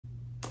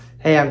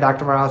Hey, I'm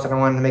Dr. Morales, and I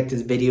wanted to make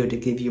this video to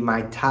give you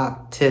my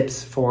top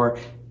tips for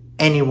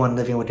anyone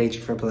living with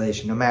atrial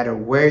fibrillation. No matter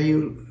where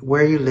you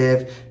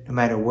live, no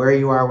matter where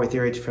you are with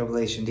your atrial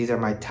fibrillation, these are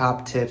my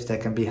top tips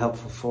that can be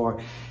helpful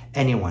for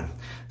anyone.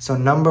 So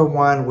number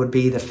one would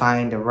be to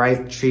find the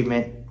right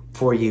treatment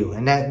for you.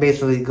 And that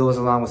basically goes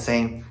along with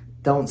saying,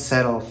 don't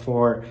settle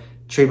for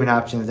treatment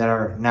options that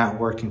are not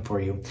working for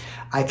you.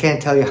 I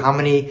can't tell you how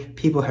many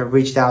people have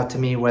reached out to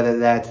me, whether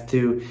that's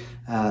through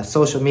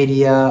social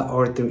media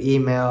or through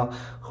email,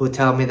 who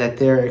tell me that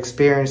their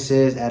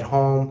experiences at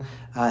home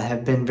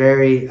have been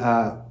very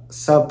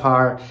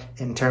subpar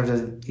in terms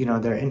of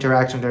their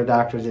interaction with their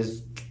doctors. Is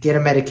get a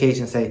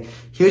medication, say,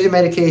 here's your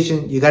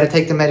medication, you got to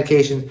take the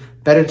medication.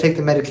 Better to take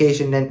the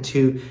medication than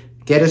to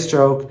get a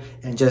stroke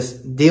and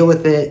just deal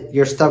with it.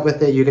 You're stuck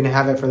with it. You're going to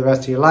have it for the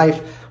rest of your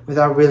life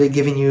without really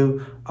giving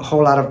you a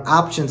whole lot of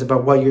options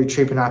about what your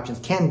treatment options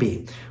can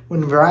be.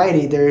 When in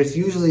variety, there's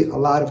usually a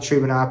lot of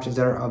treatment options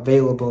that are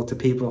available to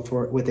people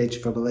with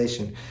atrial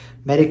fibrillation.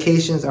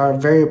 Medications are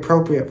very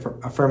appropriate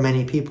for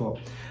many people,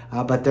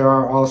 but there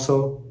are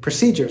also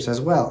procedures as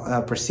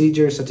well.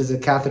 Procedures such as a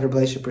catheter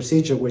ablation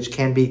procedure, which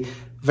can be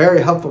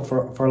very helpful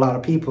for a lot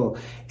of people.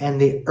 And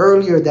the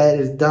earlier that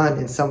is done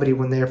in somebody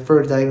when they're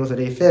first diagnosed with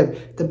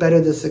AFib, the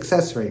better the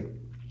success rate.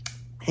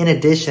 In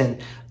addition,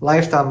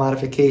 lifestyle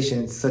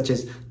modifications such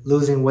as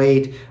losing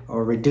weight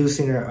or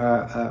reducing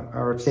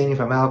or abstaining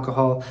from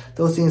alcohol,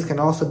 those things can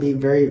also be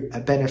very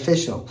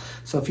beneficial.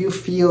 So if you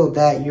feel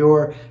that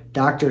your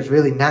doctor is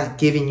really not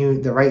giving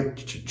you the right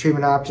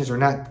treatment options or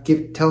not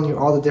telling you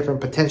all the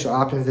different potential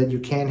options that you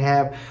can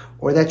have,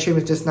 or that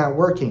treatment's just not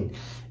working,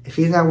 if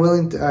he's not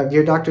willing to,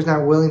 your doctor's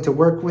not willing to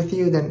work with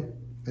you, then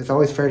it's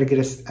always fair to get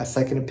a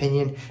second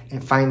opinion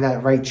and find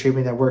that right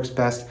treatment that works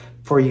best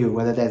for you,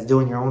 whether that's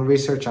doing your own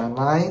research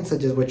online,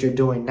 such as what you're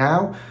doing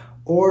now,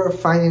 or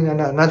finding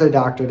another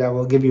doctor that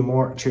will give you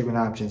more treatment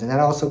options. And that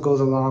also goes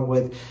along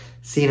with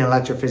seeing an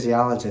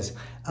electrophysiologist.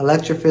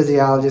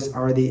 Electrophysiologists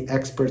are the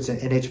experts in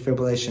atrial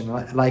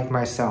fibrillation, like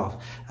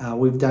myself.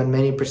 We've done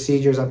many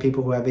procedures on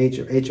people who have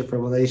atrial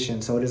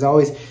fibrillation, so it is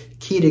always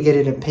key to get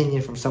an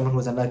opinion from someone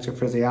who's an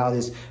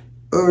electrophysiologist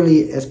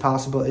early as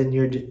possible in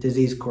your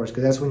disease course,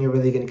 because that's when you're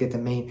really going to get the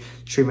main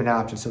treatment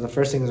option. So the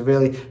first thing is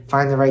really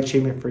find the right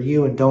treatment for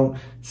you and don't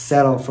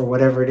settle for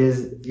whatever it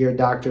is your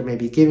doctor may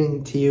be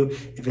giving to you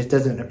if it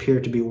doesn't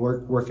appear to be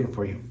working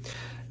for you.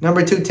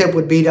 Number two tip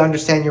would be to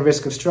understand your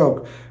risk of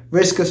stroke.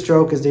 Risk of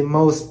stroke is the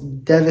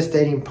most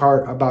devastating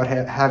part about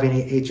having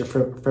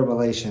atrial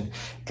fibrillation,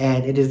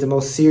 and it is the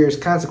most serious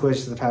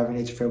consequences of having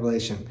atrial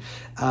fibrillation.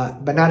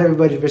 But not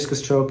everybody's risk of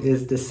stroke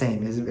is the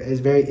same. It's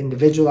very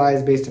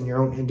individualized based on your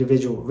own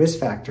individual risk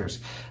factors.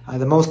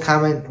 The most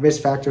common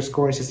risk factor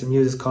scoring system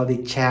used is called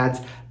the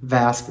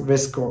CHADS-VASc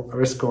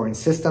risk scoring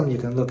system. You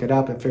can look it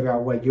up and figure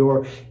out what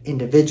your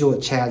individual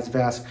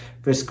CHADS-VASc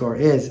risk score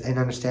is and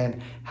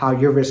understand how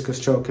your risk of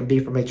stroke can be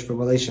from atrial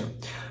fibrillation.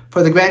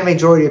 For the grand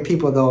majority of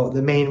people, though,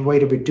 the main way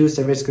to reduce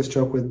the risk of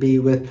stroke would be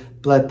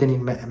with blood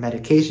thinning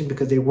medication,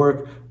 because they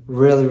work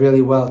really,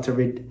 really well to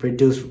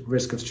reduce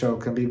risk of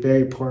stroke. It can be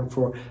very important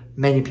for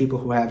many people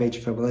who have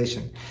atrial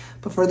fibrillation.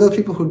 But for those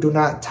people who do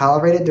not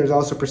tolerate it, there's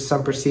also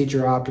some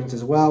procedure options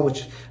as well,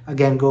 which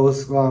again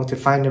goes along to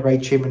find the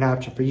right treatment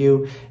option for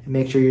you and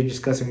make sure you're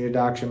discussing with your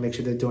doctor and make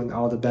sure they're doing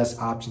all the best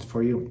options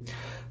for you.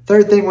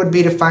 Third thing would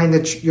be to find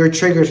your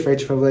triggers for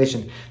atrial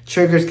fibrillation.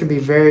 Triggers can be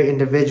very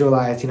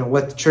individualized.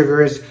 What the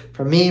trigger is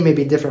for me may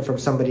be different from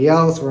somebody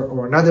else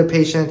or another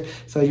patient.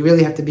 So you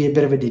really have to be a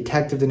bit of a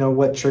detective to know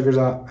what triggers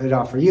it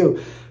are for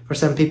you. For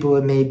some people,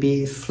 it may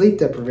be sleep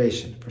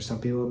deprivation. For some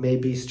people, it may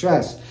be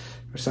stress.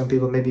 For some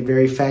people, it may be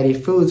very fatty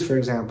foods, for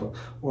example,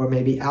 or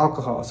maybe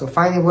alcohol. So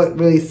finding what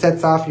really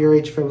sets off your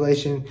atrial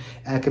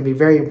fibrillation can be a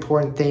very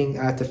important thing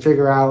to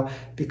figure out,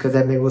 because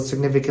that will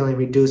significantly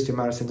reduce the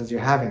amount of symptoms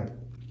you're having.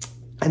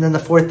 And then the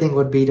fourth thing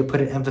would be to put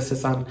an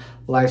emphasis on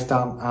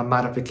lifestyle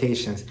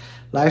modifications.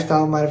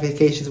 Lifestyle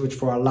modifications, which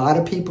for a lot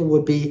of people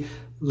would be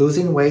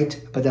losing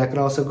weight, but that could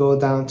also go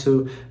down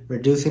to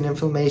reducing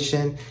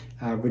inflammation,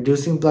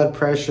 reducing blood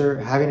pressure,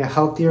 having a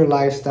healthier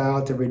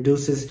lifestyle to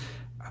reduce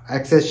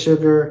excess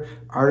sugar,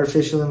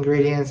 artificial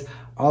ingredients.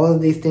 All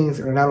of these things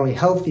are not only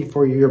healthy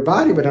for your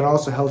body, but are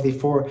also healthy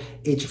for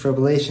atrial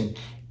fibrillation.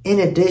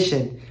 In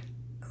addition,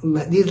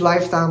 these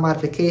lifestyle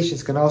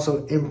modifications can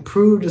also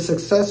improve the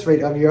success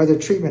rate of your other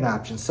treatment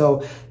options.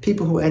 So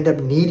people who end up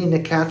needing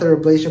a catheter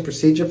ablation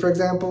procedure, for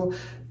example,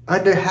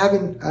 under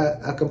having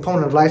a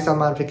component of lifestyle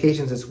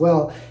modifications as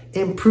well,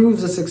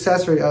 improves the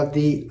success rate of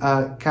the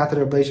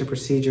catheter ablation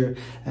procedure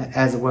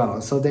as well.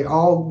 So they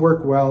all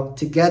work well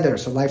together.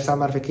 So lifestyle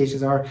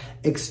modifications are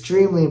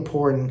extremely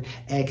important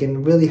and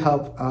can really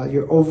help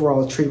your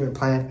overall treatment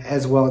plan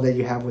as well that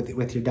you have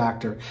with your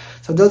doctor.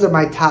 So those are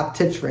my top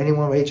tips for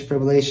anyone with atrial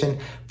fibrillation.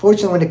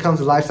 Fortunately, when it comes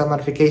to lifestyle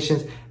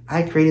modifications,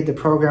 I created the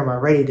program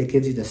already that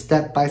gives you the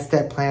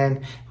step-by-step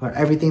plan for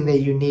everything that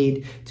you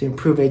need to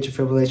improve atrial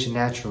fibrillation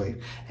naturally.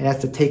 And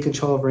that's the Take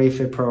Control of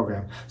AFib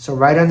program. So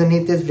right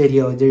underneath this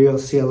video, there you'll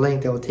see a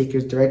link that will take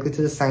you directly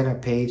to the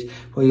sign-up page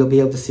where you'll be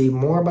able to see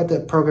more about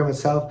the program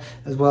itself,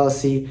 as well as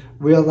see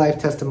real-life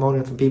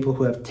testimonials from people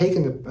who have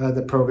taken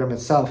the program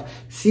itself,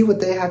 see what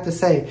they have to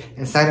say,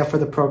 and sign up for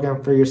the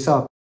program for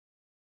yourself.